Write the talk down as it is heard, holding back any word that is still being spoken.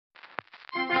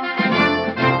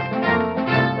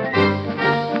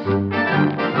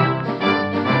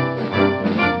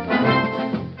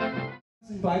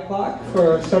o'clock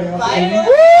for starting off the evening.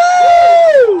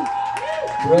 Woo!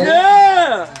 Right.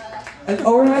 Yeah! And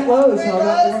overnight lows. How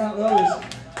about overnight lows?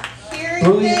 Hearing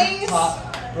Brilliant. things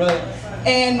Hot. Brilliant.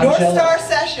 and I'm North jealous. Star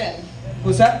Session.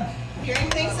 What's that?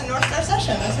 Hearing things and North Star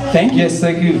Session. Those are Thank you. Yes,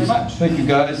 thank you very much. Thank you,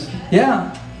 guys.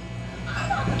 Yeah.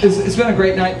 It's been a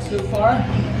great night so far.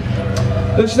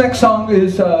 This next song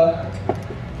is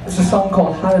it's a song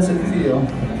called How Does It Feel?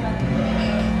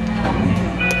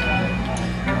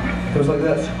 It goes like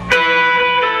this.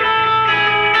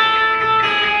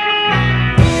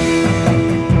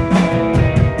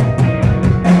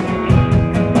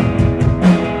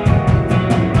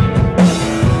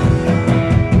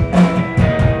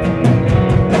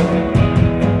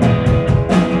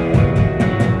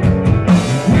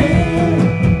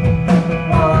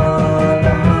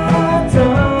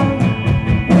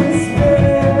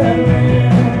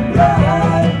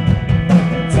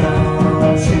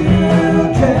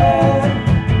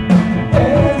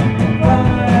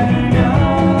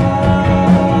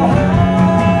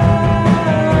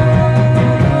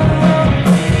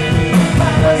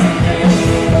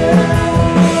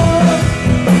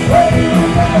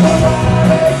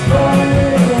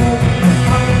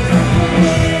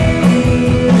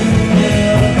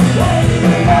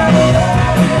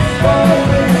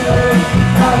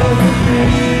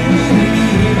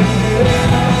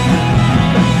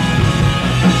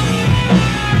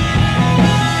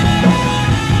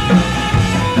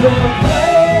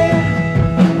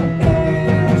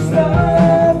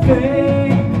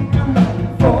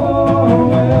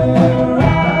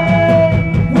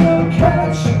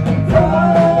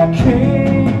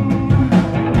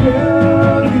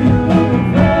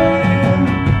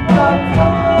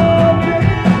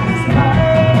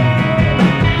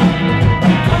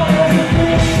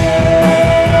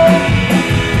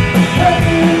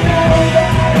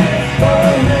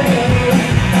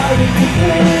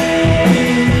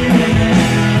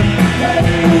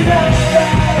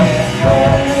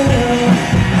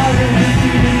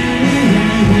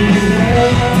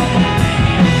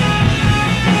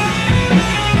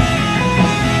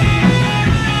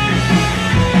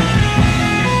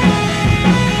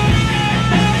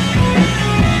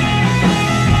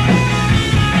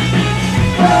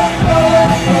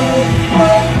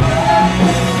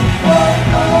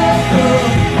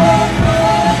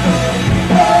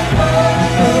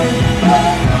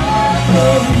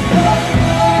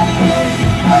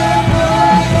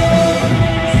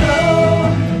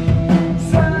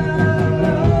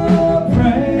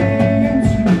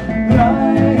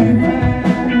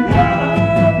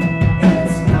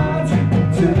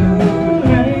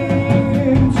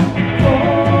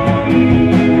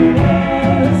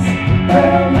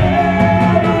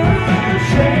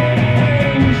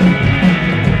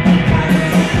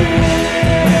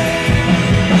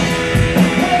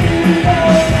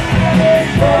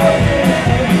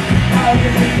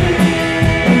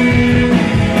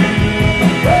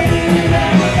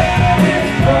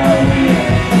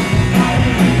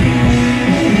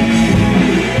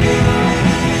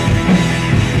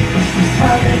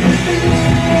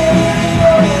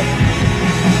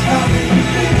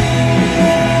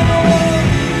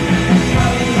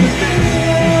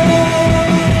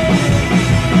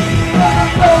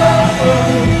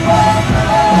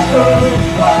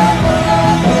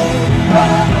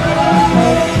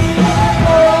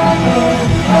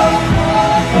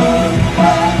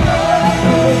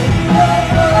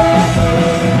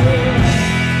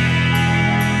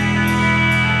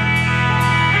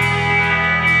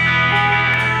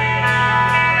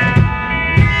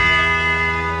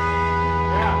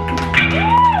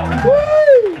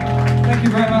 Thank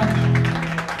you very much.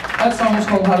 That song is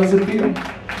called How Does It Feel?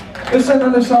 This is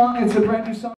another song. It's a brand new song.